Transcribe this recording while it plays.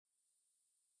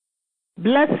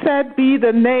Blessed be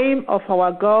the name of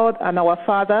our God and our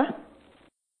Father.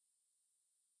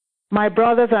 My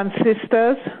brothers and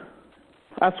sisters,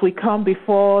 as we come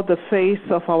before the face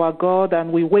of our God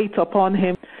and we wait upon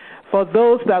him, for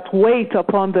those that wait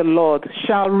upon the Lord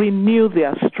shall renew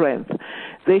their strength.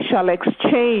 They shall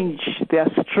exchange their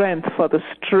strength for the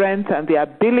strength and the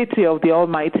ability of the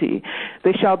Almighty.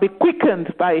 They shall be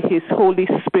quickened by his Holy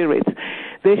Spirit.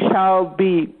 They shall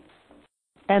be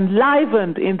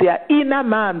enlivened in their inner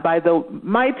man by the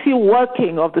mighty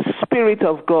working of the Spirit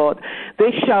of God.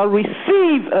 They shall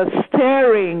receive a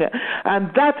stirring,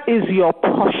 and that is your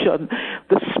portion.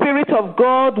 The Spirit of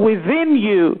God within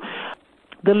you,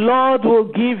 the Lord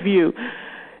will give you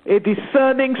a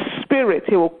discerning spirit.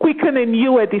 He will quicken in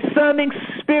you a discerning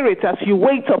spirit as you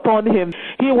wait upon him.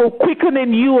 He will quicken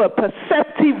in you a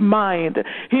perceptive mind.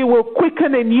 He will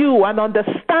quicken in you an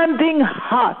understanding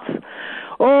heart.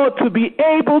 Oh, to be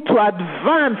able to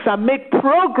advance and make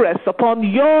progress upon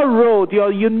your road,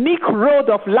 your unique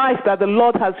road of life that the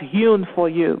Lord has hewn for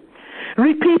you.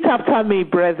 Repeat after me,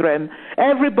 brethren.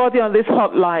 Everybody on this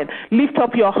hotline, lift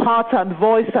up your heart and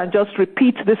voice and just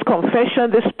repeat this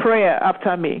confession, this prayer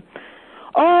after me.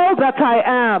 All that I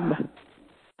am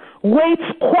waits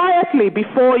quietly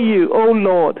before you, O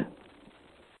Lord.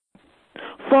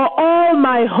 For all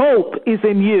my hope is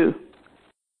in you,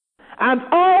 and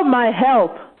all my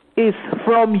help is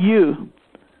from you.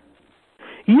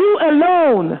 You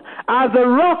alone are the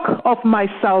rock of my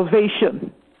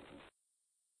salvation.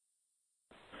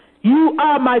 You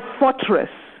are my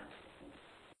fortress.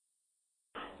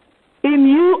 In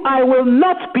you I will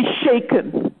not be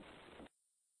shaken,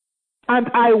 and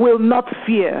I will not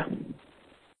fear.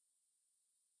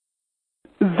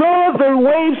 Though the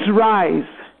waves rise,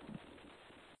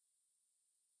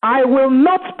 I will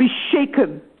not be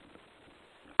shaken,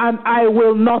 and I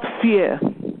will not fear.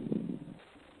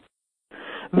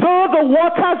 Though the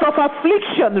waters of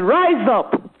affliction rise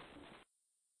up,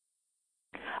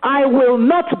 I will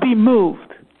not be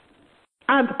moved,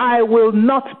 and I will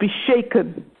not be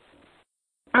shaken,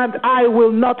 and I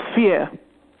will not fear.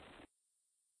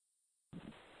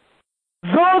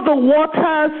 Though the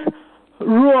waters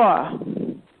roar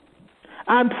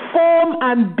and foam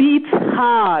and beat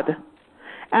hard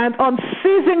and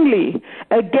unceasingly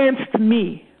against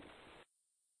me,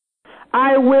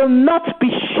 I will not be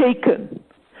shaken,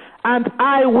 and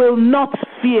I will not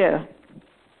fear.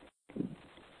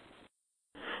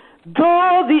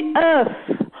 Though the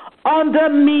earth under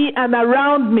me and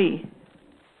around me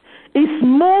is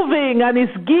moving and is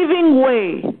giving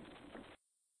way,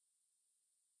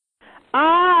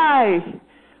 I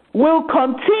will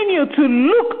continue to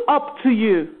look up to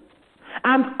you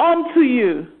and unto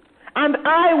you, and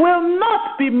I will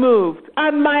not be moved,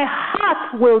 and my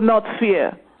heart will not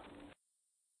fear.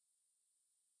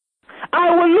 I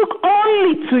will look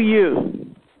only to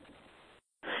you.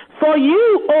 For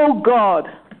you, O God,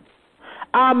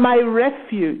 are my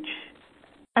refuge,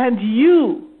 and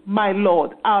you, my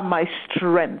Lord, are my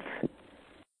strength.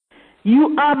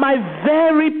 You are my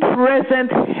very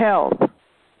present help,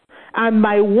 and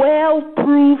my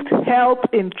well-proved help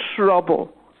in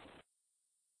trouble.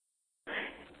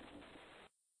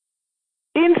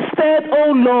 Instead,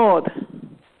 O Lord,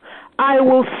 I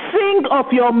will sing of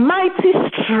your mighty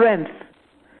strength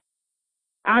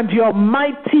and your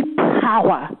mighty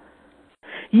power.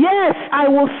 Yes, I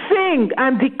will sing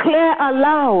and declare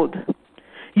aloud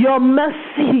your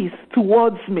mercies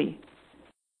towards me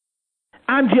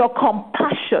and your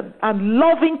compassion and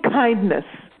loving kindness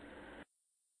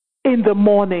in the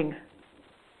morning,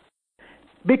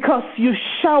 because you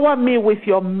shower me with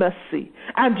your mercy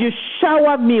and you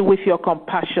shower me with your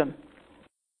compassion.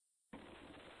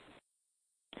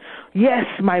 Yes,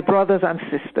 my brothers and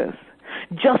sisters,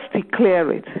 just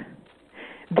declare it.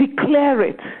 Declare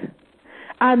it.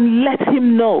 And let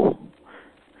him know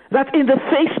that in the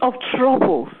face of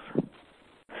troubles,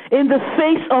 in the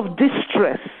face of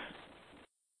distress,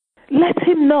 let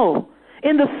him know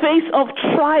in the face of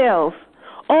trials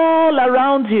all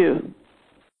around you,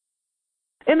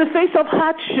 in the face of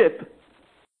hardship,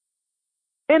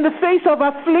 in the face of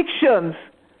afflictions,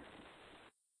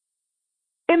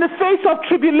 in the face of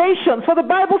tribulation. For the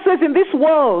Bible says in this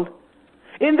world,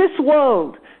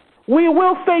 we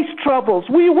will face troubles.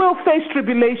 We will face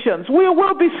tribulations. We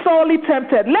will be sorely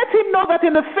tempted. Let him know that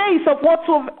in the face of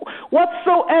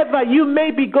whatsoever you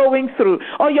may be going through,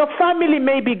 or your family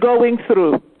may be going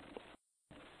through,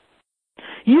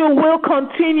 you will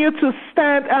continue to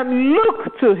stand and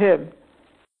look to him.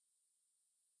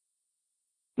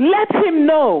 Let him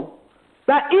know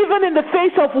that even in the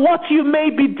face of what you may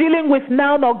be dealing with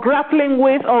now, or grappling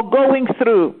with, or going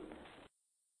through,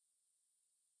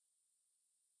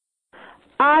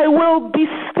 I will be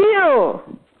still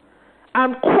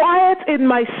and quiet in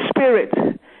my spirit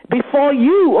before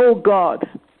you, O God.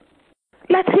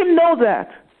 Let him know that.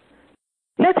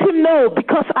 Let him know,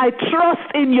 because I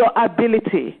trust in your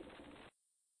ability.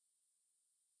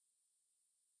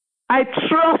 I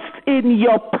trust in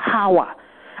your power.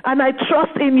 And I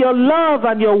trust in your love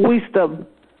and your wisdom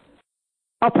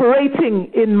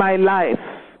operating in my life.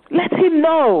 Let him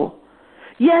know.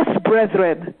 Yes,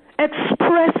 brethren,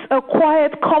 express a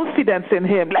quiet confidence in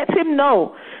him. Let him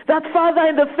know that, Father,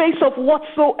 in the face of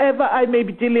whatsoever I may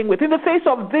be dealing with, in the face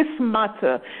of this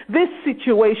matter, this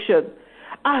situation,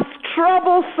 as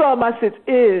troublesome as it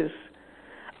is,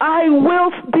 I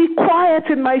will be quiet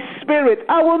in my spirit.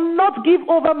 I will not give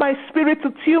over my spirit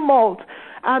to tumult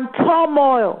and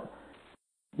turmoil,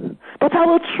 but I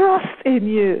will trust in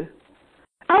you.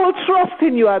 I will trust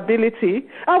in your ability.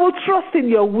 I will trust in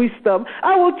your wisdom.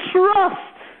 I will trust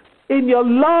in your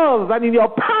love and in your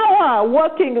power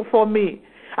working for me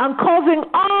and causing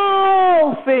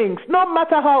all things, no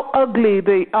matter how ugly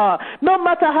they are, no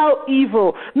matter how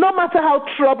evil, no matter how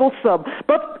troublesome.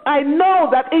 But I know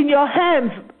that in your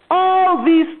hands, all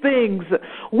these things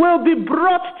will be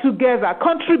brought together,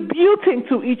 contributing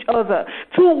to each other,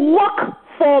 to work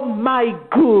for my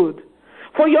good.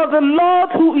 For you're the Lord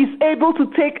who is able to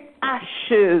take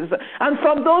ashes, and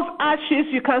from those ashes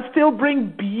you can still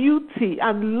bring beauty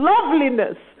and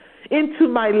loveliness into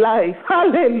my life.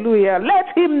 Hallelujah.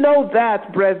 Let him know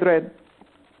that, brethren.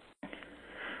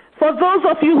 For those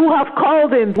of you who have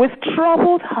called in with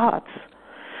troubled hearts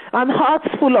and hearts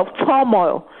full of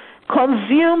turmoil,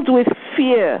 consumed with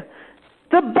fear,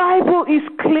 the Bible is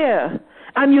clear,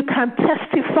 and you can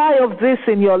testify of this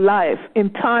in your life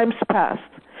in times past.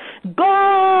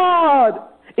 God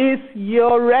is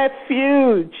your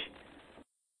refuge.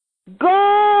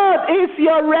 God is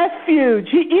your refuge.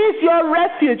 He is your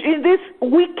refuge in this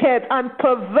wicked and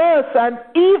perverse and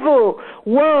evil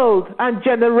world and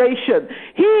generation.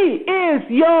 He is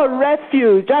your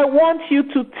refuge. I want you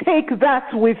to take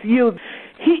that with you.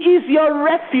 He is your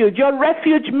refuge. Your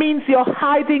refuge means your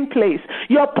hiding place,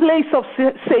 your place of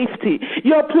safety,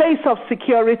 your place of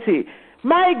security.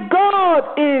 My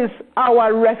God is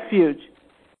our refuge.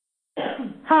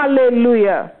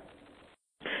 Hallelujah.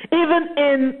 Even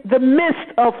in the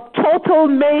midst of total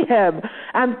mayhem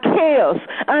and chaos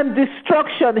and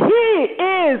destruction, he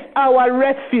is our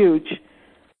refuge.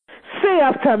 Say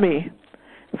after me,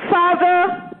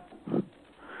 Father,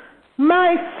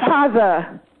 my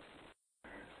Father,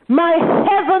 my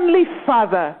heavenly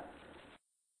Father,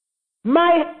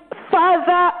 my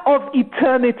Father of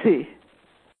eternity,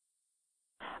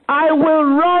 I will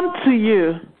run to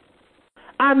you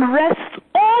and rest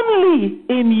only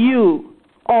in you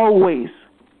always,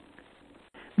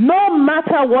 no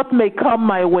matter what may come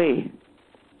my way,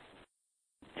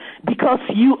 because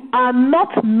you are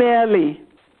not merely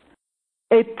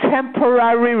a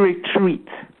temporary retreat.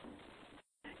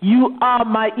 You are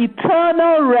my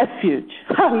eternal refuge.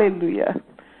 Hallelujah.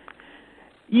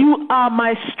 You are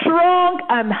my strong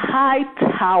and high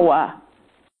tower,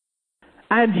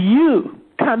 and you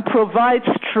can provide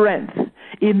strength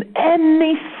in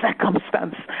any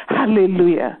circumstance.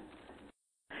 Hallelujah.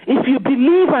 If you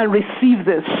believe and receive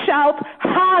this, shout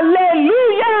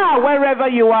hallelujah wherever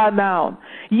you are now.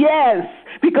 Yes,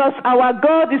 because our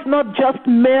God is not just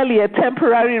merely a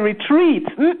temporary retreat.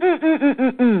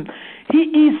 He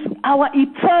is our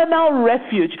eternal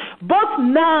refuge, both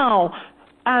now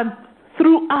and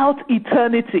throughout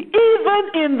eternity. Even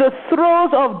in the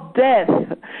throes of death,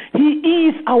 he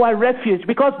is our refuge,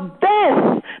 because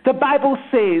death, the Bible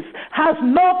says, has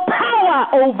no power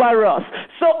over us.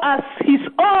 So as his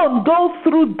own go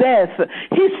through death,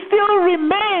 he still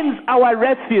remains our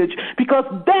refuge, because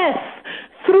death,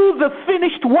 through the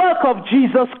finished work of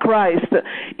Jesus Christ,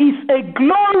 is a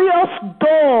glorious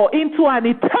door into an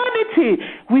eternity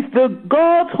with the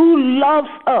God who loves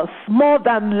us more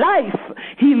than life.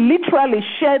 He literally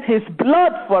shed his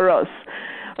blood for us.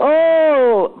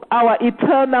 Oh, our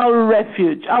eternal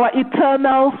refuge, our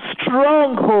eternal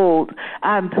stronghold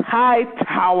and high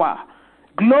tower.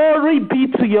 Glory be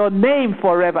to your name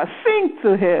forever. Sing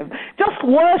to him. Just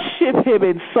worship him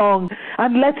in song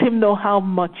and let him know how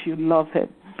much you love him.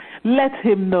 Let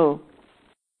him know.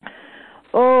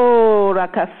 Oh,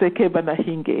 Rakaseke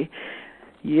Banahinge.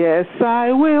 Yes,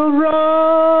 I will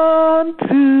run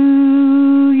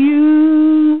to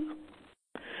you,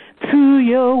 to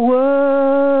your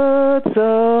words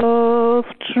of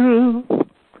truth.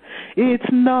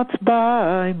 It's not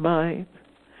by might,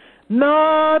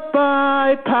 not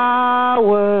by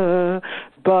power,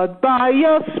 but by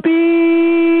your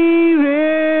Spirit,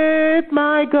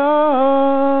 my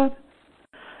God.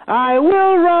 I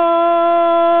will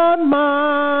run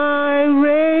my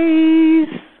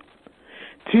race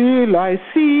till I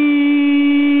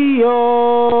see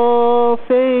your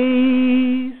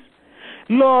face.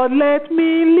 Lord, let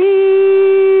me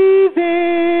live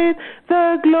in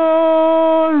the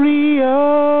glory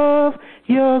of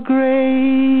your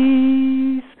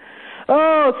grace.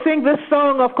 Oh, sing the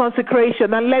song of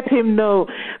consecration and let him know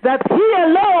that he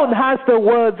alone has the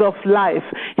words of life.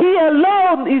 He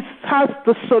alone has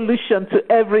the solution to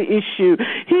every issue.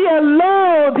 He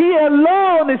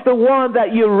alone is the one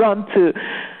that you run to.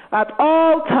 At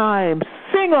all times,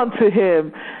 sing unto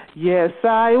him. Yes,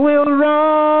 I will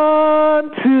run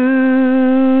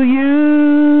to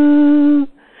you,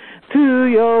 to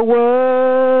your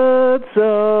words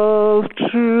of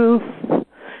truth.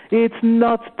 It's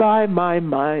not by my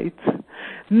might,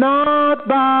 not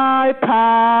by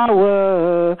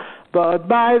power, but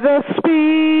by the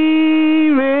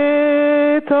Spirit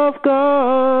of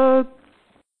God.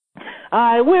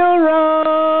 I will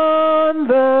run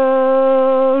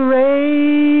the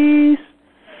race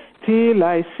till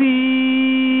I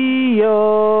see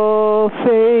your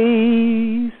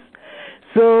face.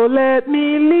 So let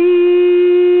me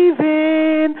live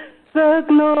in the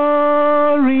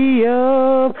glory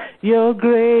of your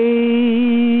grace.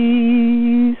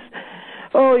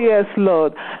 Oh yes,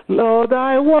 Lord. Lord,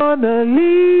 I want to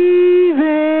live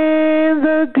in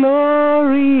the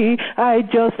glory. I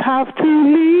just have to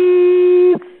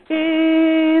live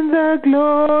in the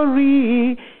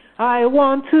glory. I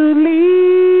want to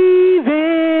live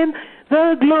in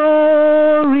the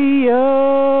glory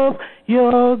of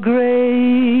your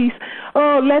grace.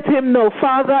 Oh, let him know,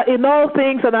 Father, in all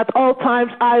things and at all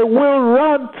times, I will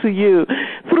run to you.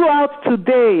 Throughout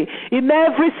today, in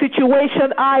every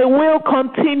situation, I will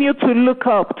continue to look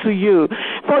up to you.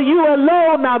 For you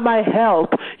alone are my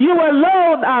help. You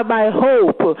alone are my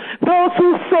hope. Those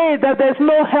who say that there's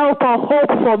no help or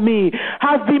hope for me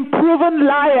have been proven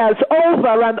liars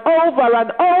over and over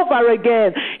and over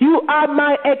again. You are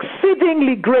my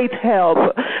exceedingly great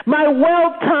help, my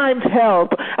well-timed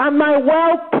help, and my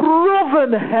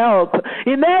well-proven help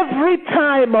in every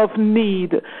time of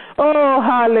need. Oh,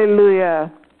 hallelujah.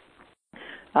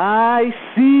 I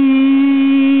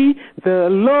see the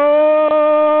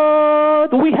Lord.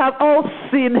 We have all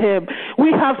seen him.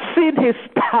 We have seen his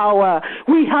power.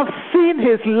 We have seen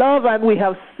his love, and we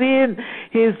have seen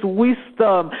his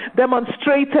wisdom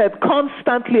demonstrated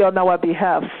constantly on our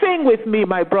behalf. Sing with me,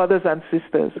 my brothers and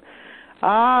sisters.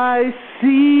 I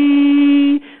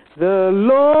see the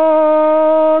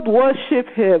Lord. Worship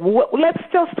him. Let's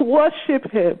just worship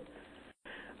him.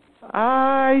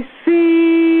 I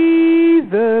see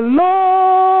the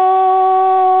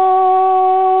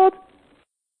Lord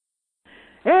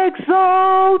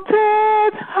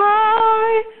exalted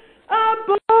high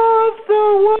above the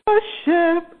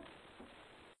worship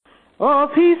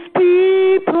of his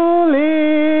people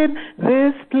in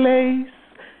this place.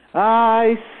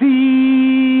 I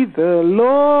see the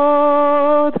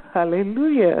Lord.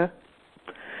 Hallelujah.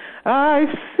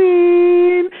 I've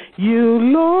seen you,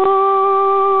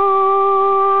 Lord,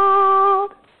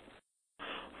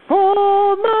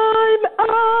 for mine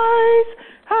eyes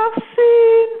have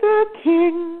seen the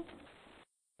King,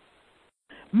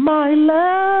 my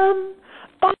Lamb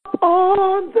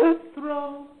upon the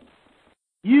throne.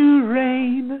 You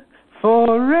reign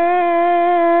forevermore.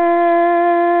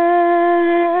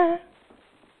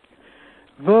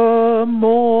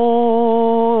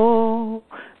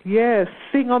 Yes,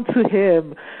 sing unto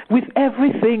him with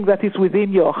everything that is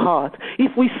within your heart.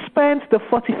 If we spend the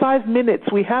 45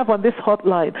 minutes we have on this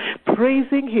hotline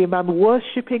praising him and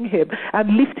worshiping him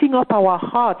and lifting up our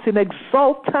hearts in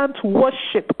exultant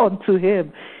worship unto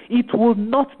him, it will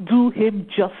not do him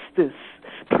justice.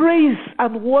 Praise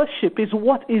and worship is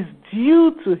what is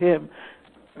due to him.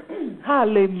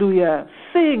 Hallelujah.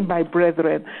 Sing, my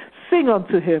brethren. Sing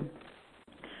unto him.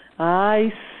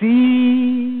 I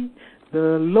see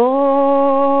the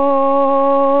Lord.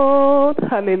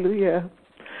 Hallelujah.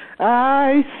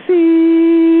 I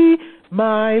see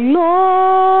my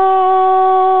Lord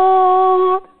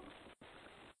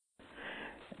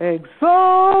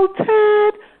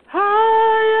exalted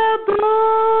high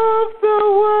above the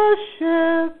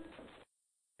worship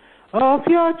of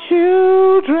your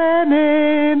children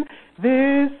in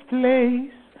this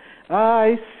place.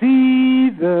 I see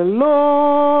the Lord.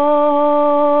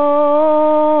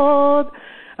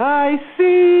 I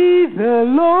see the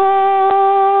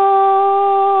Lord.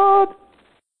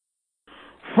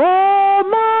 For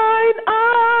mine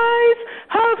eyes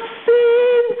have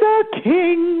seen the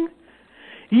King.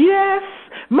 Yes,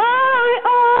 my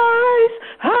eyes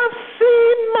have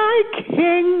seen my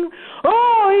King.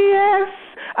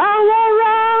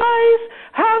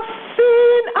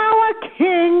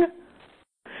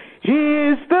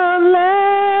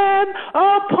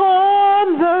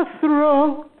 the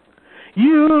throne.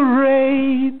 You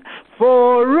reign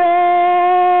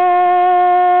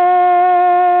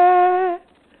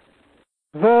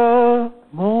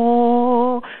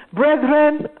forevermore.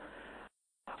 Brethren,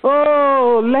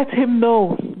 oh, let him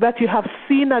know that you have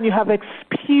seen and you have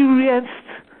experienced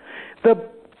the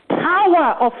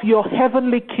power of your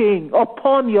heavenly King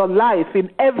upon your life in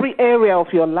every area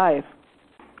of your life.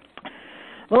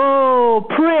 Oh,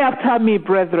 pray after me,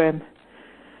 brethren.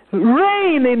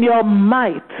 Reign in your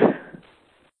might.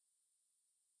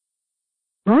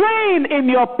 Reign in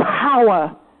your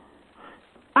power.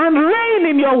 And reign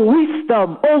in your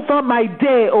wisdom over my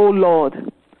day, O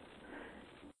Lord.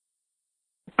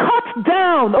 Cut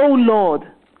down, O Lord,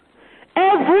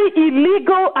 every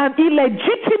illegal and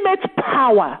illegitimate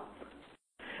power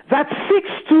that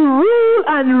seeks to rule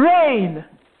and reign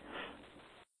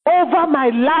over my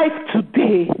life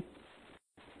today.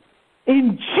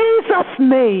 In Jesus'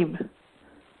 name.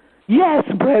 Yes,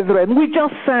 brethren, we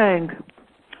just sang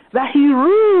that he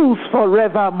rules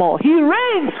forevermore. He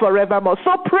reigns forevermore.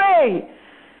 So pray,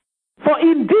 for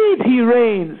indeed he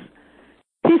reigns.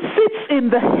 He sits in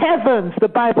the heavens, the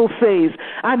Bible says,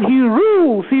 and he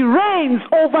rules, he reigns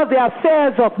over the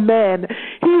affairs of men.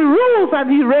 He rules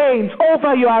and he reigns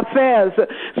over your affairs.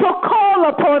 So call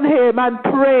upon him and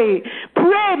pray.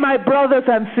 Pray, my brothers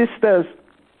and sisters.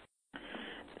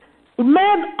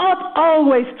 Men ought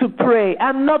always to pray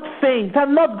and not faint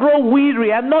and not grow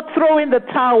weary and not throw in the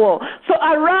towel. So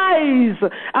arise,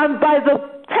 and by the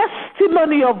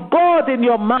testimony of God in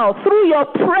your mouth, through your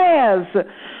prayers,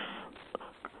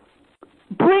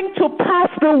 bring to pass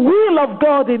the will of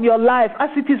God in your life as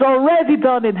it is already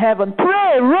done in heaven.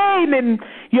 Pray, reign in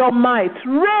your might,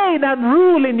 reign and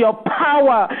rule in your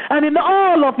power and in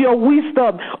all of your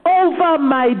wisdom over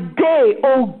my day,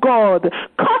 O God.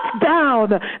 Cut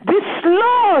down,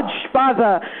 dislodge,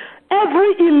 Father,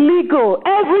 every illegal,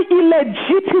 every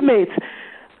illegitimate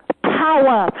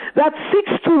power that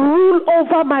seeks to rule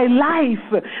over my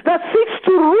life, that seeks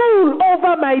to rule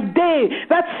over my day,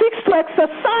 that seeks to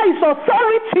exercise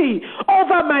authority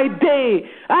over my day.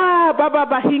 Baba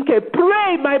Bahinke,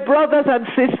 pray, my brothers and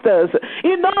sisters,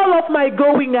 in all of my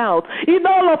going out, in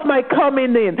all of my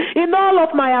coming in all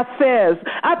of my affairs,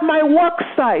 at my work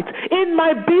site, in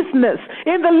my business,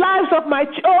 in the lives of my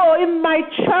in my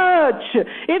church,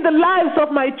 in the lives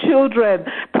of my children.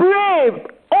 Pray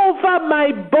over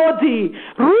my body.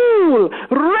 Rule,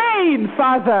 reign,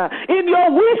 Father. In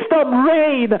your wisdom,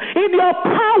 reign. In your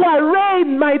power,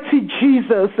 reign, mighty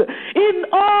Jesus. In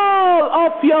all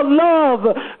of your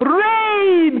love,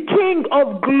 reign, King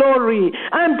of glory,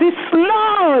 and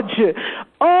dislodge,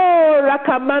 oh,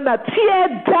 Rakamana, tear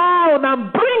down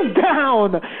and bring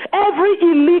down every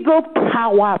illegal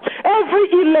power, every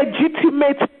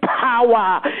illegitimate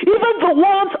power, even the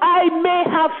ones I may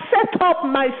have set up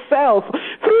myself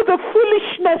through the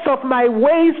foolishness of my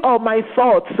ways or my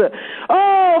thoughts.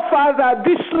 Oh, Father,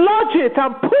 dislodge it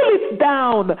and pull it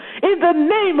down in the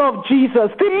name of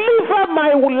Jesus. Deliver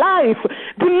my life,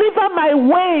 deliver my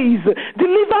ways,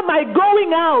 deliver my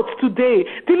going out today,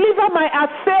 deliver my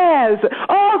affairs,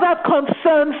 all that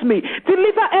concerns me.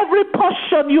 Deliver every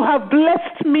portion you have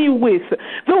blessed me with,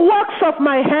 the works of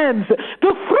my hands,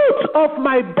 the fruit of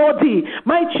my body,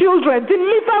 my children.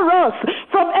 Deliver us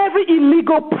from every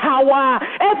illegal power,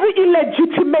 every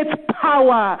illegitimate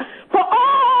power. For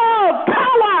all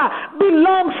power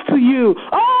belongs to you.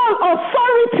 All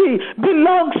authority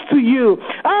belongs to you.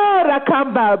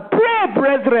 Rakamba, pray,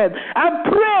 brethren, and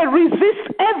pray. Resist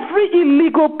every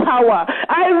illegal power.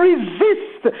 I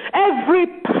resist every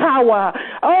power.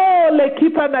 Oh,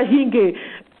 Lekipa Nahinge.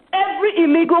 Every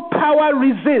illegal power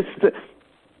resist.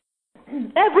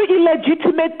 Every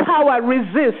illegitimate power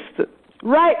resist.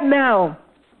 Right now,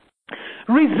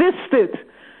 resist it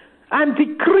and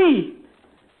decree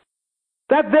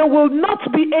that they will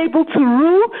not be able to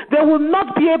rule, they will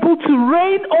not be able to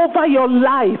reign over your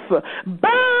life.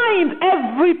 Bind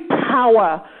every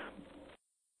power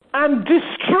and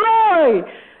destroy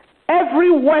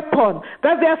every weapon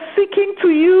that they are seeking to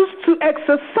use to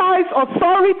exercise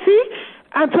authority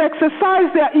and to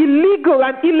exercise their illegal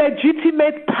and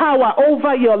illegitimate power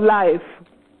over your life.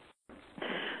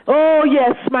 Oh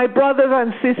yes, my brothers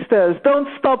and sisters, don't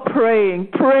stop praying.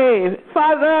 Pray.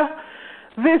 Father,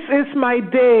 this is my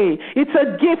day. It's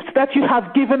a gift that you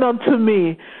have given unto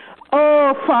me.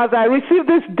 Oh, Father, I receive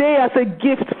this day as a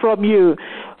gift from you.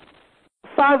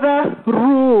 Father,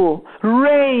 rule,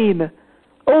 reign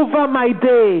over my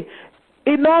day.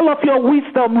 In all of your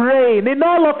wisdom, reign. In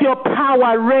all of your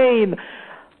power, reign.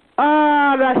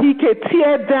 Rahike,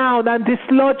 tear down and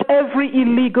dislodge every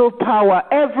illegal power,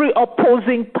 every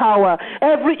opposing power,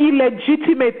 every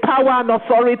illegitimate power and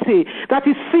authority that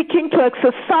is seeking to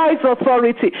exercise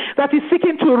authority, that is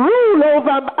seeking to rule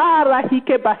over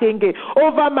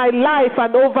over my life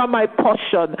and over my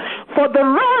portion. For the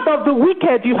rod of the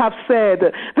wicked, you have said,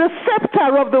 the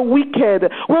scepter of the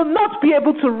wicked will not be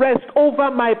able to rest over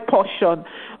my portion.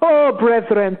 Oh,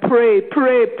 brethren, pray,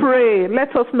 pray, pray.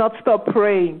 Let us not stop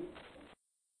praying.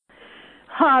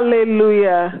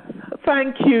 Hallelujah.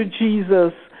 Thank you,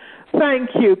 Jesus. Thank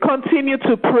you. Continue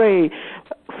to pray.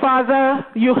 Father,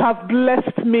 you have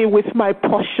blessed me with my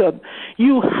portion.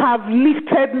 You have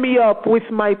lifted me up with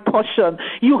my portion.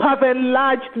 You have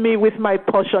enlarged me with my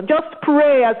portion. Just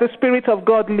pray as the Spirit of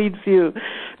God leads you.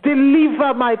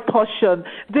 Deliver my portion.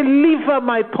 Deliver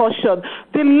my portion.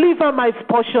 Deliver my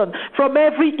portion from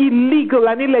every illegal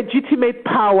and illegitimate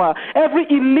power, every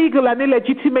illegal and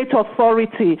illegitimate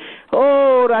authority.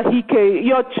 Oh, Rahike,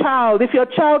 your child, if your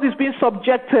child is being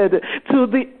subjected to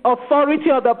the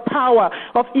authority or the power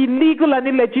of illegal and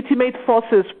illegitimate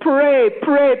forces, pray,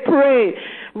 pray, pray.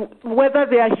 Whether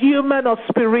they are human or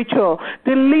spiritual,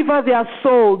 deliver their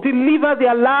soul, deliver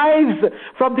their lives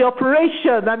from the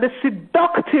operation and the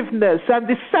seductiveness and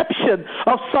deception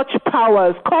of such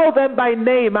powers. Call them by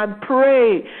name and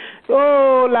pray.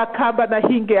 Oh, Lakaba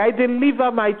Nahinge, I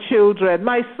deliver my children,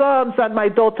 my sons and my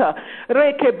daughter,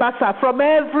 Reke Basa, from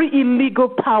every illegal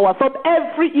power, from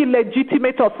every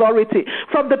illegitimate authority,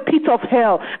 from the pit of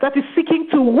hell that is seeking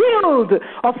to wield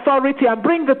authority and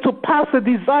bring to pass the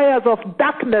desires of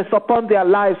darkness upon their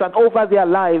lives and over their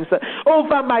lives.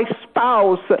 Over my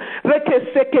spouse,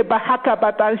 Reke Seke Bahaka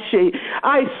Batanshe,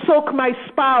 I soak my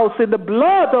spouse in the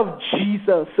blood of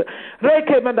Jesus.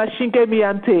 Reke Manashinge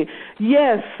Miante,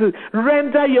 yes,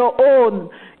 render your own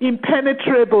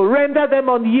impenetrable, render them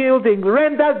unyielding,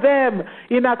 render them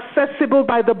inaccessible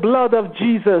by the blood of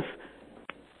Jesus.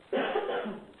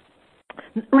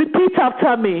 Repeat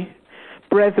after me,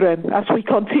 brethren, as we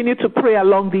continue to pray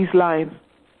along these lines.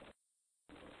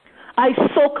 I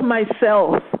soak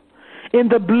myself in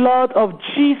the blood of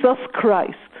Jesus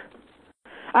Christ.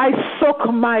 I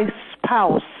soak my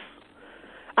spouse.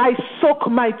 I soak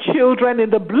my children in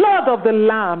the blood of the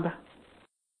Lamb.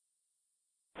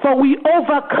 For we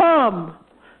overcome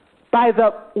by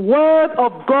the word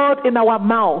of God in our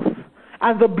mouth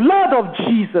and the blood of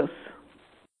Jesus.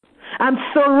 And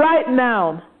so right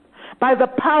now, by the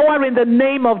power in the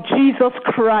name of Jesus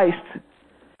Christ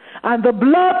and the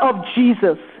blood of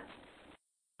Jesus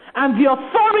and the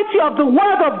authority of the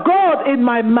word of God in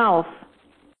my mouth,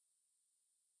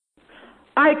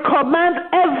 I command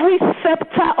every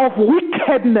scepter of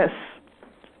wickedness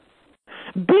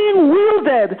being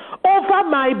wielded over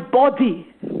my body,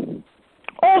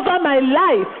 over my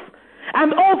life,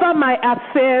 and over my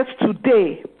affairs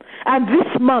today and this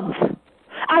month.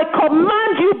 I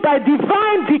command you by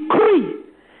divine decree,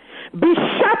 be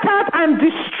shattered and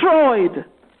destroyed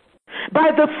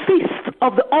by the fist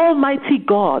of the Almighty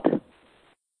God.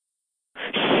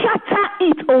 Shatter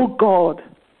it, O God,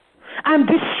 and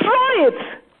destroy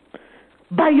it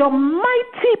by your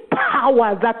mighty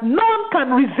power that none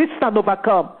can resist and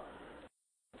overcome.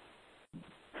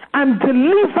 And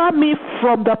deliver me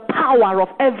from the power of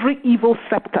every evil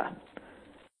scepter.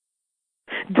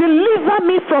 Deliver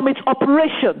me from its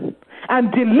operation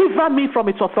and deliver me from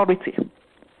its authority.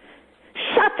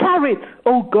 Shatter it,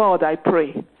 O God, I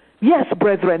pray. Yes,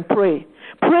 brethren, pray.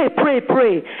 Pray, pray,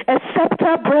 pray. A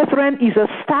scepter, brethren, is a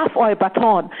staff or a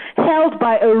baton held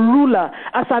by a ruler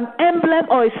as an emblem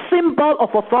or a symbol of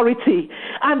authority.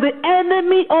 And the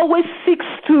enemy always seeks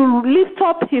to lift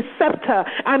up his scepter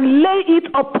and lay it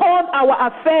upon our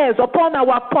affairs, upon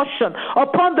our portion,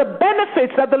 upon the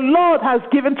benefits that the Lord has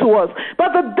given to us.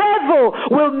 But the devil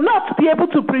will not be able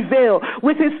to prevail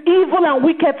with his evil and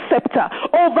wicked scepter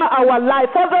over our life.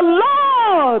 For the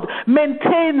Lord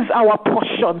maintains our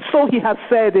portion. So he has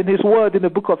said in his word in the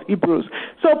book of Hebrews.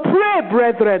 So pray,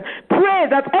 brethren, pray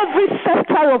that every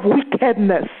scepter of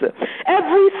wickedness,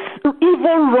 every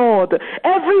evil rod,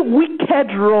 every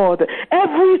wicked rod,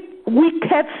 every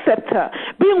wicked scepter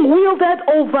being wielded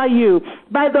over you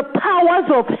by the powers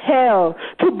of hell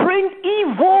to bring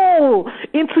evil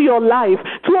into your life,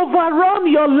 to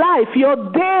overrun your life, your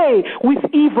day with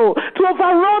evil, to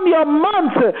overrun your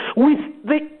month with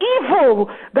the evil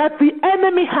that the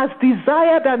enemy has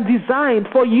desired and designed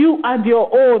for you and your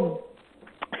own.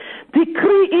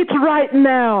 Decree it right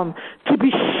now to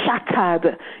be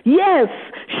shattered. Yes,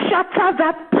 shatter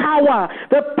that power,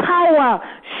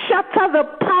 shatter the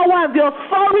power and the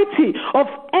authority of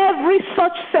every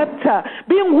such scepter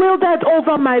being wielded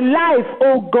over my life,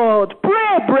 oh God.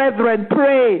 Pray, brethren,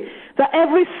 pray that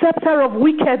every scepter of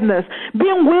wickedness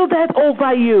being wielded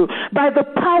over you by the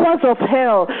powers of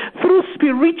hell through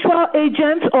spiritual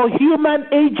agents or human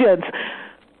agents,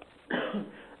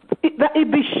 that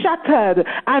it be shattered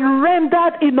and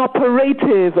rendered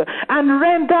inoperative and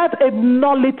rendered a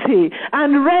nullity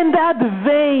and rendered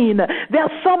vain. There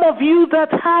are some of you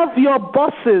that have your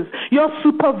bosses, your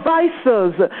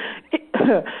supervisors,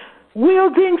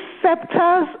 wielding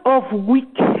scepters of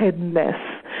wickedness,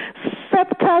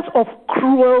 scepters of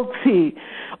cruelty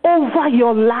over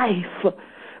your life.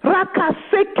 In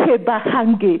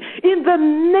the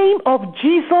name of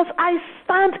Jesus, I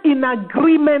stand in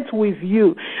agreement with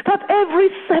you that every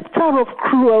scepter of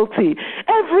cruelty,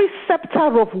 every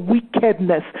scepter of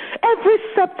wickedness, every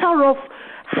scepter of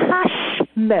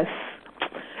harshness,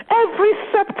 every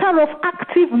scepter of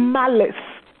active malice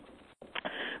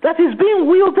that is being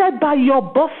wielded by your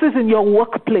bosses in your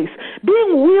workplace,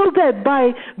 being wielded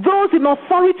by those in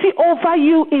authority over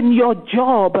you in your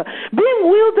job, being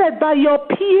wielded by your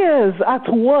peers at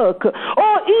work,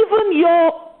 or even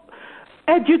your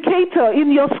educator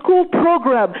in your school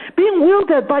program, being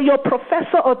wielded by your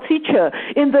professor or teacher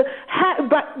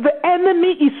but the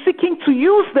enemy is seeking to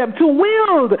use them to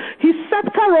wield his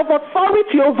scepter of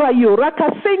authority over you. I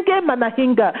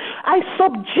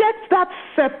subject that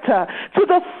scepter to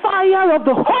the fire of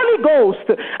the Holy Ghost,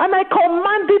 and I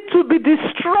command it to be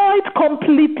destroyed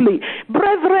completely.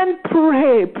 Brethren,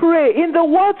 pray. In the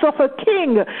words of a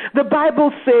king, the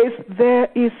Bible says there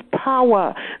is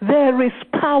power, there is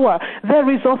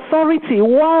authority.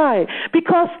 Why?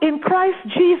 Because in Christ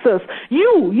Jesus,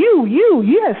 you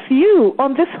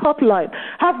on this hotline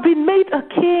have been made a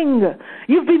king.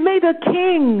 You've been made a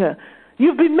king.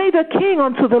 You've been made a king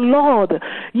unto the Lord.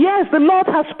 Yes, the Lord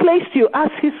has placed you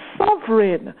as his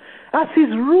sovereign, as his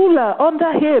ruler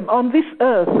under him on this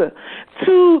earth,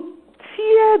 to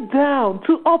tear down,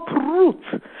 to uproot,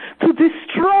 to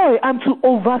destroy, and to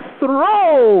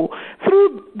overthrow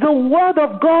through the word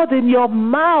of God in your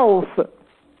mouth.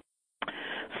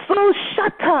 So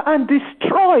shatter and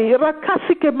destroy.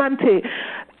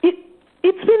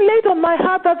 It's been laid on my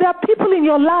heart that there are people in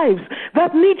your lives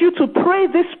that need you to pray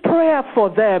this prayer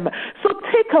for them. So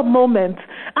take a moment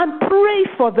and pray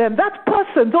for them. That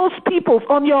person, those people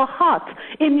on your heart,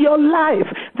 in your life,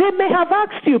 they may have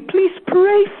asked you, please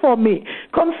pray for me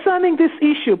concerning this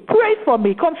issue. Pray for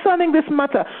me concerning this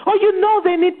matter. Or you know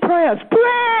they need prayers.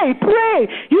 Pray.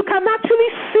 You can actually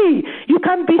see, you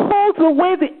can behold the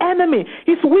way the enemy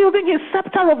is wielding his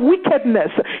scepter of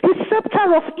wickedness, his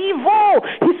scepter of evil,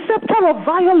 his scepter of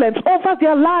violence over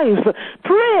their lives.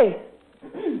 Pray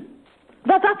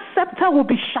that scepter will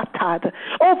be shattered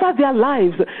over their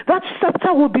lives. That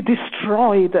scepter will be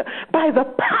destroyed by the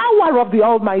power of the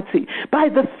Almighty, by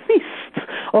the fist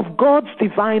of God's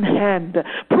divine hand.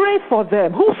 Pray for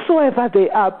them, whosoever they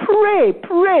are. Pray.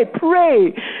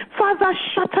 Father,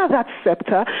 shatter that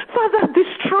scepter. Father,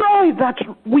 destroy that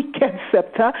wicked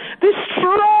scepter.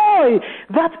 Destroy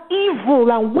that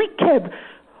evil and wicked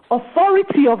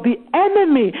authority of the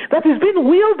enemy that is being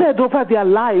wielded over their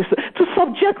lives, to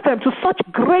subject them to such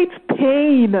great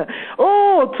pain,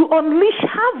 to unleash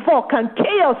havoc and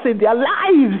chaos in their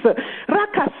lives.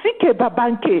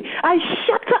 I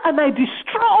shatter and I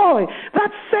destroy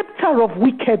that scepter of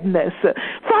wickedness.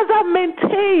 Father,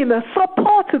 maintain,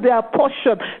 support their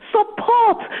portion,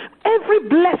 support every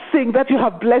blessing that you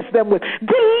have blessed them with.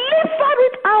 Deliver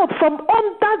it out from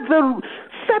under the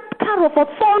scepter of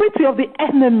authority of the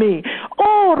enemy.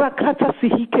 Rakata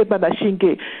sihike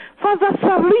banashinge. Father,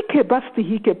 sarike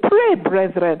bastihike. Pray,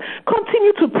 brethren.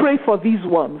 Continue to pray for these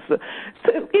ones.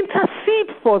 To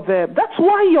intercede for them. That's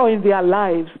why you're in their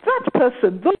lives. That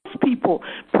person, those people.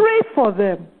 Pray for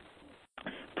them.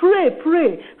 Pray.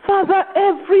 Father,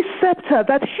 every scepter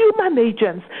that human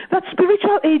agents, that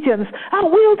spiritual agents are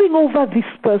wielding over this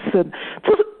person,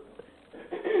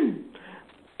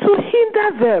 to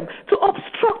hinder them, to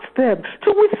obstruct them,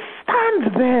 to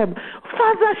withstand them.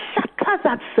 Father, shatter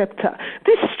that scepter.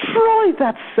 Destroy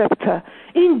that scepter.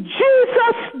 In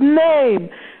Jesus' name.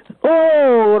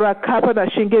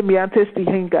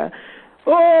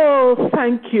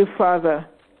 Thank you, Father.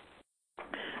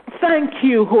 Thank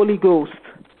you, Holy Ghost.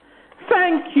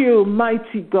 Thank you,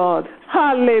 mighty God.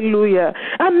 Hallelujah.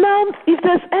 And now, if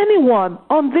there's anyone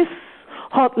on this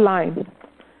hotline,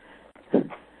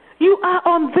 you are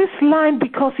on this line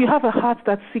because you have a heart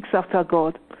that seeks after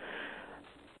God.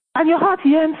 And your heart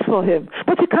yearns for him.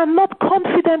 But you cannot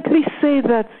confidently say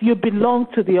that you belong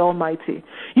to the Almighty.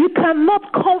 You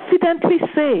cannot confidently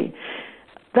say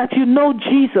that you know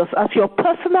Jesus as your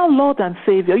personal Lord and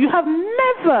Savior. You have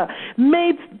never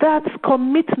made that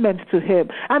commitment to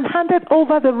him and handed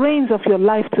over the reins of your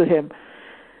life to him.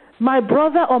 My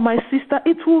brother or my sister,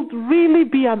 it will really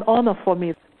be an honor for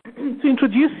me to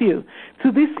introduce you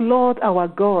to this Lord our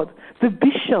God, the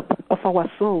bishop of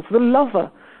our souls, the lover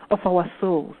of our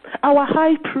souls, our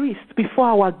high priest before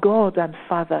our God and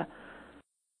Father.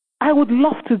 I would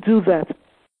love to do that.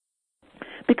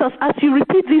 Because as you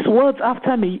repeat these words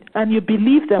after me and you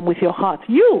believe them with your heart,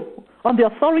 you, on the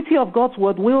authority of God's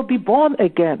word, will be born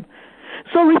again.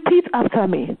 So repeat after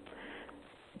me.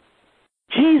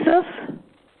 Jesus,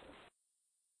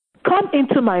 come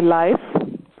into my life.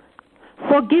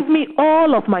 Forgive me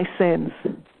all of my sins.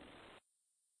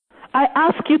 I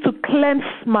ask you to cleanse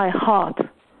my heart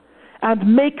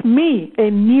and make me a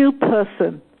new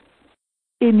person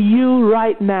in you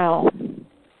right now.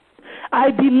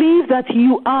 I believe that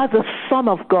you are the Son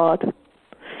of God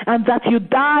and that you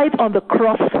died on the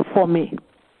cross for me.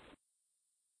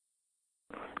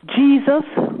 Jesus,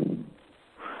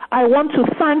 I want to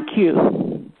thank you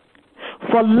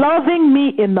for loving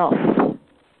me enough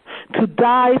to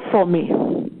die for me.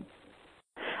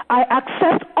 I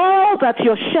accept all that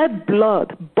your shed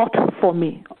blood bought for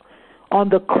me on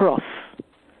the cross.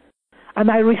 And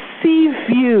I receive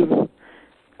you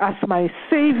as my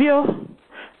Savior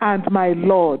and my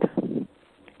Lord.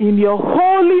 In your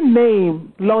holy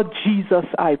name, Lord Jesus,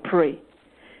 I pray.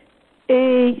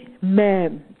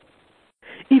 Amen.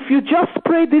 If you just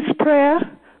pray this prayer,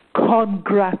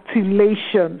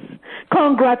 congratulations.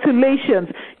 Congratulations.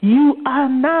 You are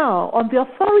now, on the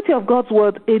authority of God's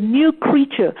word, a new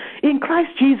creature. In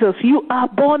Christ Jesus, you are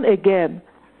born again.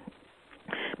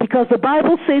 Because the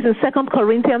Bible says in 2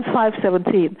 Corinthians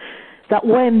 5:17, that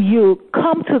when you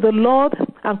come to the Lord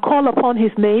and call upon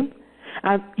his name,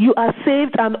 and you are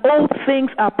saved, and all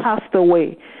things are passed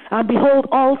away. And behold,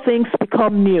 all things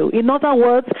become new. In other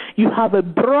words, you have a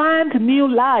brand new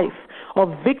life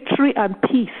of victory and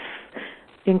peace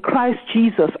in Christ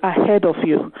Jesus ahead of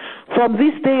you. From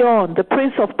this day on, the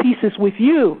Prince of Peace is with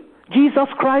you, Jesus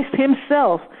Christ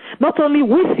himself, not only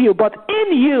with you, but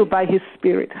in you by his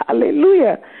Spirit.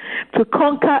 Hallelujah. To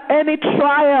conquer any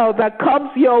trial that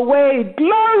comes your way.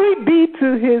 Glory be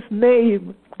to his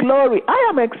name. Glory. I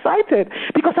am excited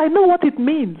because I know what it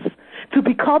means to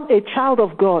become a child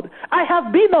of God. I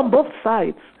have been on both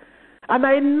sides. And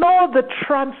I know the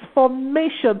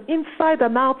transformation inside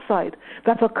and outside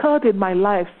that occurred in my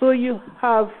life. So you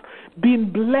have been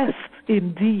blessed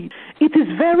indeed. It is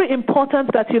very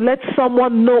important that you let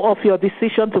someone know of your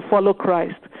decision to follow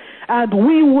Christ. And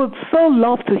we would so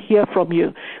love to hear from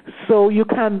you. So you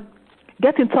can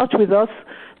get in touch with us.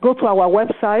 Go to our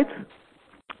website,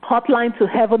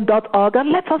 hotlinetoheaven.org,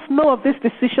 and let us know of this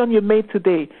decision you made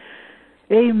today.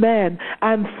 Amen.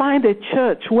 And find a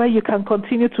church where you can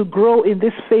continue to grow in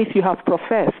this faith you have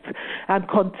professed and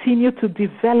continue to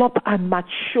develop and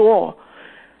mature.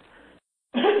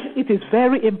 It is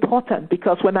very important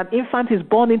because when an infant is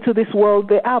born into this world,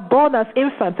 they are born as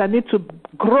infants and need to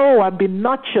grow and be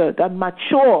nurtured and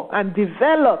mature and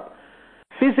develop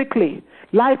physically.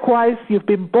 Likewise, you've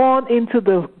been born into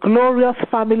the glorious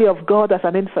family of God as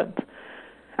an infant.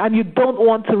 And you don't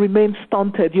want to remain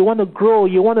stunted. You want to grow,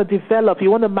 you want to develop, you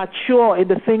want to mature in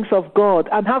the things of God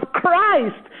and have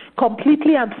Christ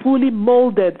completely and fully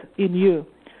molded in you.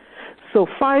 So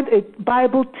find a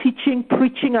Bible teaching,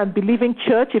 preaching, and believing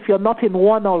church if you're not in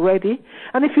one already.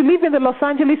 And if you live in the Los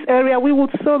Angeles area, we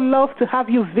would so love to have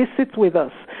you visit with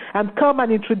us and come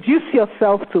and introduce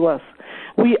yourself to us.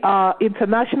 We are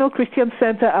International Christian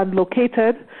Center and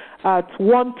located at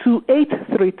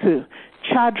 12832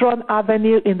 Chadron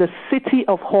Avenue in the city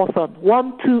of Hawthorne.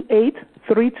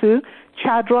 12832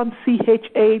 Chadron,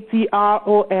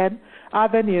 Chadron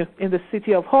Avenue in the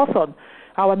city of Hawthorne.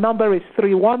 Our number is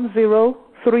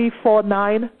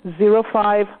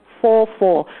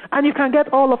 310-349-0544. And you can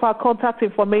get all of our contact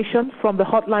information from the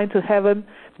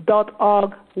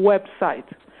hotlinetoheaven.org website.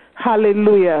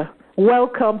 Hallelujah.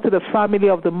 Welcome to the family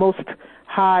of the Most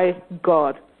High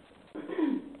God.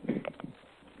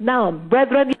 Now,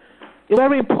 brethren, it's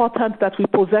very important that we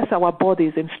possess our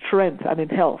bodies in strength and in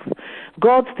health.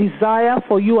 God's desire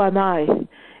for you and I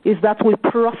is that we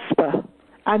prosper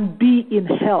and be in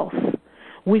health.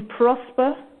 We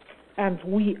prosper and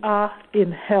we are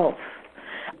in health.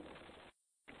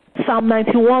 Psalm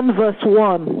 91 verse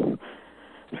 1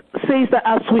 says that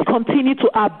as we continue to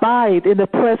abide in the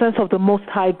presence of the Most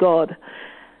High God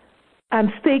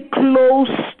and stay close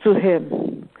to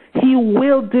Him, He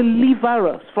will deliver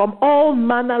us from all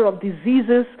manner of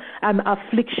diseases and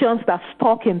afflictions that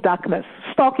stalk in darkness.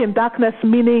 Stalk in darkness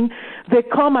meaning they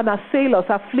come and assail us,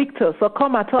 afflict us, or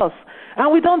come at us,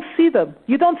 and we don't see them.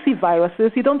 You don't see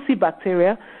viruses, you don't see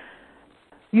bacteria,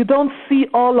 you don't see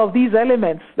all of these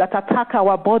elements that attack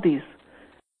our bodies.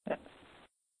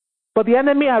 But the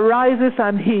enemy arises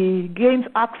and he gains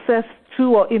access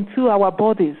to or into our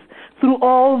bodies through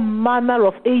all manner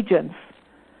of agents,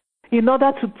 in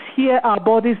order to tear our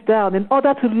bodies down, in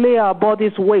order to lay our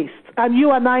bodies waste. And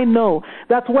you and I know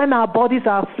that when our bodies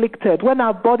are afflicted, when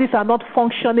our bodies are not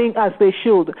functioning as they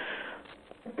should,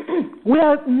 we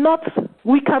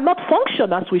cannot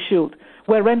function as we should.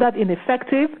 We're rendered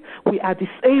ineffective. We are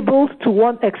disabled to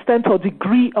one extent or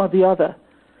degree or the other.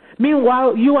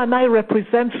 Meanwhile, you and I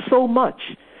represent so much.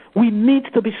 We need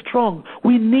to be strong.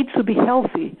 We need to be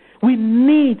healthy. We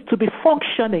need to be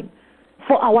functioning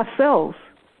for ourselves.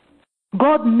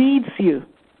 God needs you.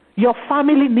 Your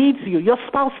family needs you. Your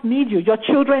spouse needs you. Your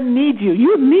children need you.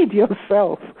 You need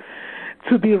yourself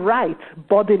to be right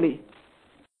bodily.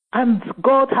 And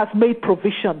God has made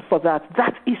provision for that.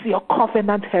 That is your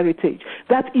covenant heritage.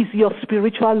 That is your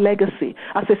spiritual legacy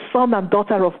as a son and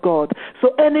daughter of God.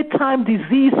 So anytime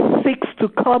disease seeks to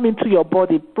come into your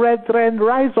body, brethren,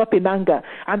 rise up in anger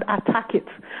and attack it.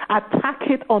 Attack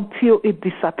it until it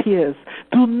disappears.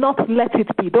 Do not let it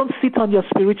be. Don't sit on your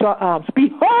spiritual arms.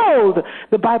 Behold,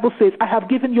 the Bible says, I have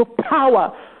given you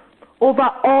power over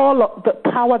all of the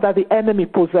power that the enemy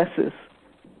possesses.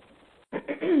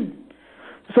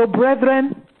 So,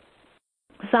 brethren,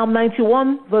 Psalm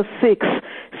 91 verse 6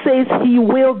 says, He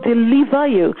will deliver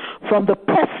you from the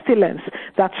pestilence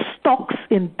that stalks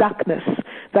in darkness.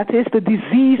 That is the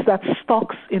disease that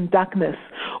stalks in darkness.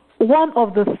 One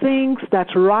of the things that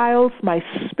riles my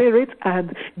spirit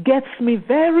and gets me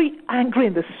very angry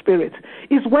in the spirit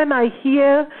is when I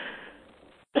hear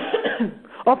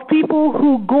of people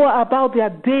who go about their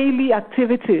daily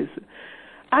activities,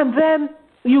 and then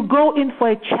you go in for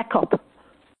a checkup,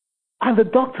 and the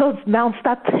doctors now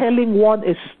start telling one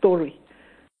a story.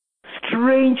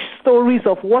 Strange stories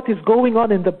of what is going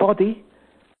on in the body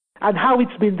and how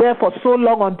it's been there for so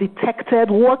long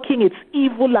undetected, working its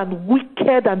evil and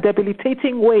wicked and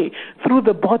debilitating way through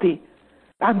the body.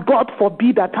 And God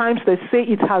forbid, at times they say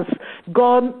it has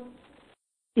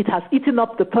eaten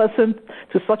up the person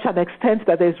to such an extent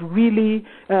that there's really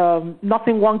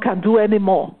nothing one can do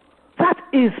anymore. That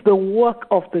is the work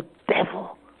of the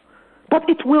devil. But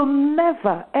it will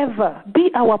never, ever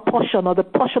be our portion or the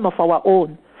portion of our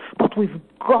own. But we've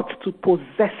got to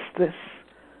possess this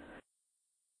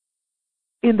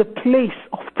in the place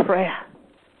of prayer.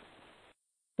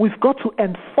 We've got to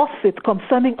enforce it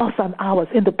concerning us and ours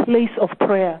in the place of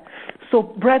prayer. So,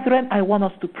 brethren, I want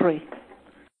us to pray.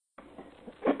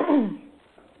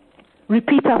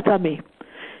 Repeat after me.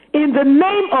 In the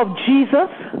name of Jesus,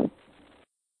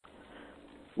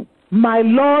 my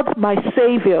Lord, my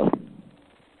Savior,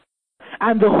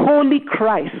 and the Holy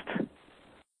Christ,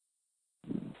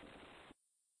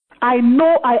 I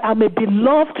know I am a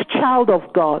beloved child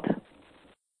of God.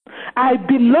 I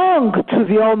belong to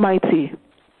the Almighty.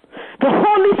 The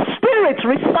Holy Spirit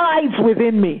resides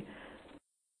within me.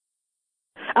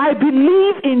 I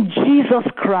believe in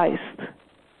Jesus Christ.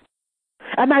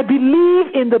 And I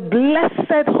believe in the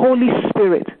blessed Holy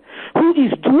Spirit who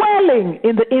is dwelling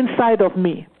in the inside of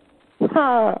me.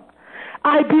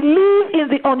 I believe in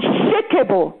the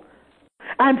unshakable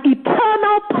and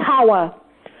eternal power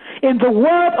in the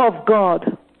Word of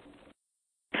God.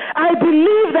 I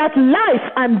believe that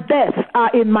life and death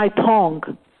are in my tongue.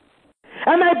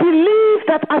 And I believe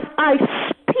that as I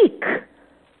speak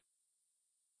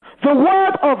the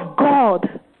Word of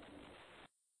God,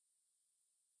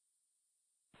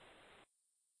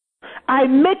 I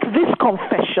make this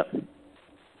confession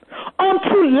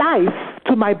unto life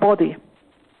to my body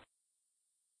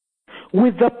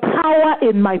with the power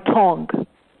in my tongue.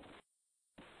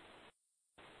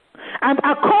 And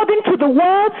according to the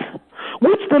words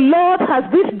which the Lord has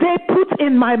this day put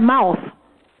in my mouth,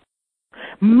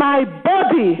 my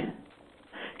body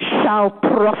shall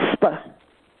prosper.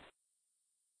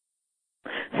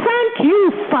 Thank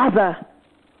you, Father,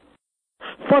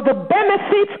 for the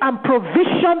benefits and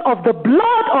provision of the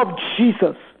blood of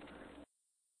Jesus.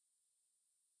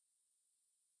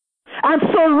 And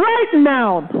so right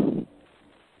now,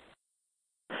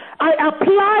 I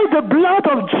apply the blood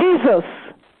of Jesus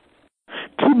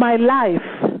to my life.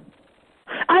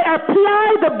 I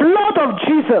apply the blood of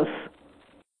Jesus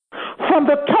from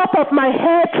the top of my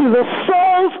head to the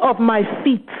soles of my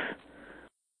feet.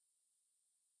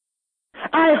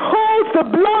 I hold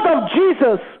the blood of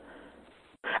Jesus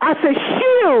as a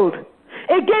shield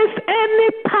against any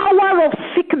power of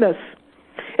sickness,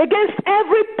 against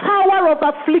every power of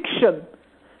affliction,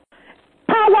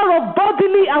 power of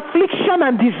bodily affliction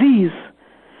and disease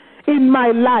in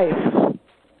my life.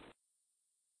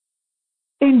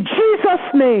 In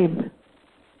Jesus' name.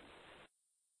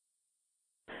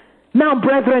 Now,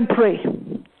 brethren, pray.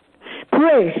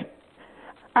 Pray.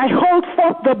 I hold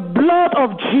forth the blood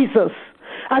of Jesus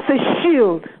as a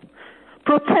shield.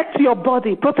 Protect your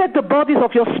body. Protect the bodies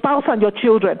of your spouse and your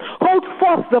children. Hold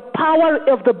forth the power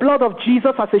of the blood of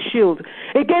Jesus as a shield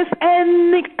against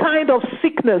any kind of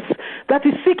sickness that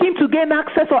is seeking to gain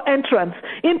access or entrance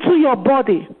into your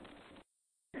body.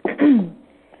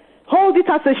 Hold it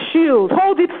as a shield.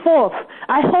 Hold it forth.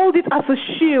 I hold it as a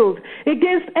shield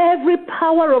against every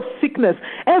power of sickness,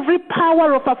 every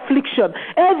power of affliction,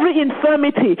 every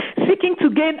infirmity seeking to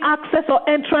gain access or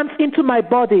entrance into my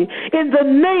body. In the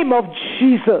name of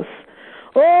Jesus.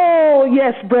 Oh,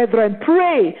 yes, brethren,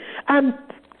 pray and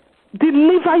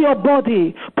deliver your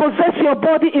body. Possess your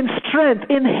body in strength,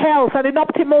 in health, and in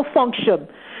optimal function.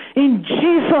 In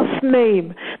Jesus'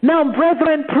 name. Now,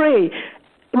 brethren, pray.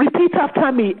 Repeat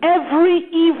after me. Every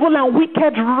evil and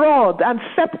wicked rod and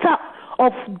scepter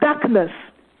of darkness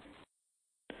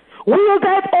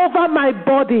wielded over my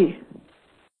body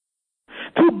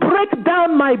to break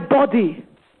down my body,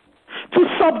 to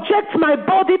subject my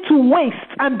body to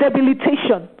waste and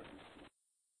debilitation.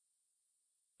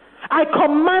 I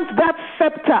command that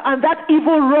scepter and that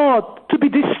evil rod to be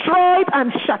destroyed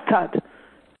and shattered.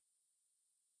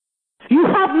 You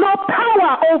have no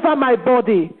power over my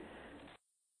body.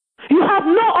 You have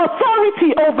no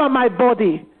authority over my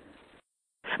body.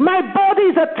 My body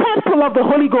is a temple of the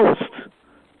Holy Ghost.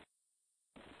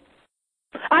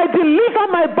 I deliver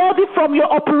my body from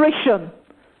your operation.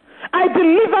 I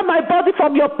deliver my body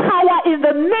from your power in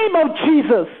the name of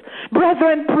Jesus.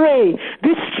 Brethren, pray.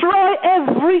 Destroy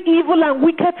every evil and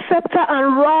wicked scepter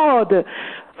and rod.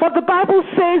 For the Bible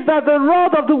says that the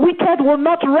rod of the wicked will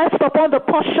not rest upon the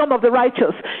portion of the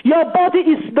righteous. Your body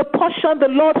is the portion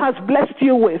the Lord has blessed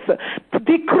you with.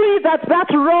 Decree that that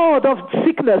rod of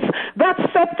sickness, that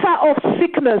scepter of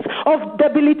sickness, of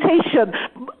debilitation,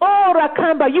 oh,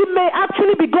 Rakamba, you may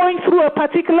actually be going through a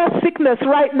particular sickness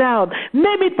right now.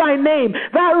 Name it by name.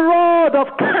 That rod of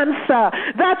cancer,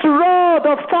 that rod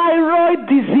of thyroid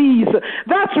disease,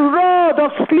 that rod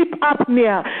of sleep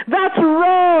apnea, that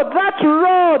rod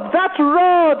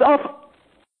of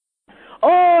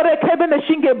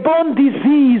bone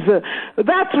disease,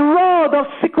 that rod of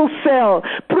sickle cell.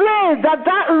 Pray that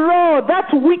that rod, that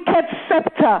wicked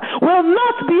scepter will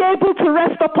not be able to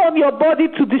rest upon your body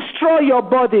to destroy your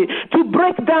body, to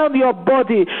break down your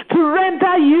body, to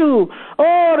render you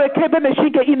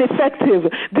ineffective.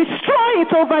 Destroy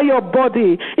it over your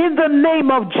body in the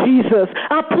name of Jesus.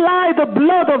 Apply the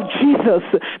blood of Jesus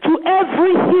to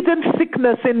every hidden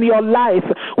sickness in your life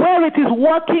where it is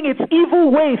working its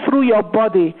evil way through your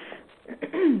body.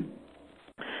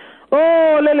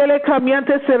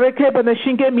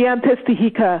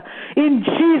 In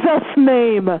Jesus'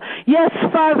 name. Yes,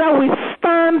 Father, we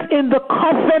stand in the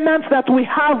covenant that we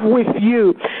have with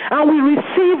you, and we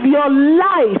receive your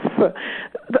life.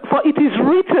 For it is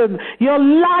written, your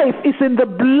life is in the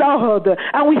blood,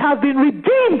 and we have been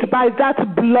redeemed by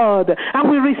that blood,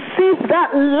 and we receive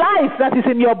that life that is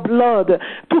in your blood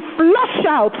to flush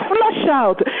out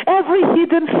every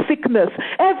hidden sickness,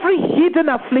 every hidden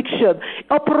affliction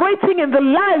operating in the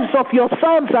lives of your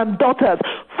sons and daughters.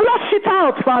 Flush it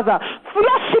out, Father.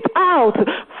 Flush it out.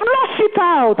 Flush it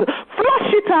out.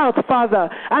 Flush it out, Father,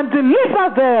 and deliver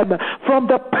them from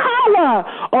the power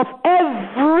of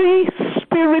every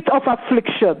spirit of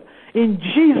affliction. In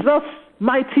Jesus'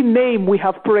 mighty name we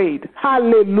have prayed.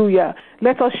 Hallelujah.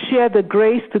 Let us share the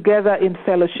grace together in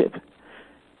fellowship.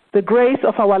 The grace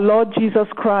of our Lord Jesus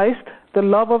Christ, the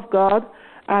love of God,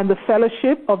 and the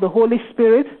fellowship of the Holy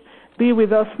Spirit be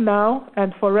with us now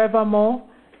and forevermore.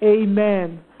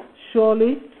 Amen.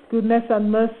 Surely goodness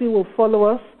and mercy will follow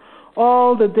us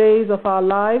all the days of our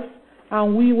lives,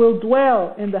 and we will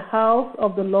dwell in the house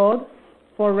of the Lord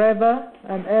forever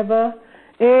and ever.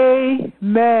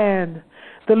 Amen.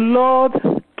 The Lord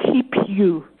keep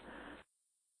you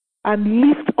and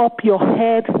lift up your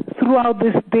head throughout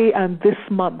this day and this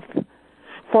month.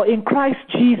 For in Christ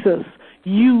Jesus,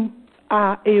 you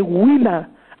are a winner,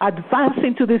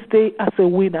 advancing to this day as a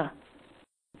winner.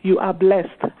 You are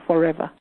blessed forever.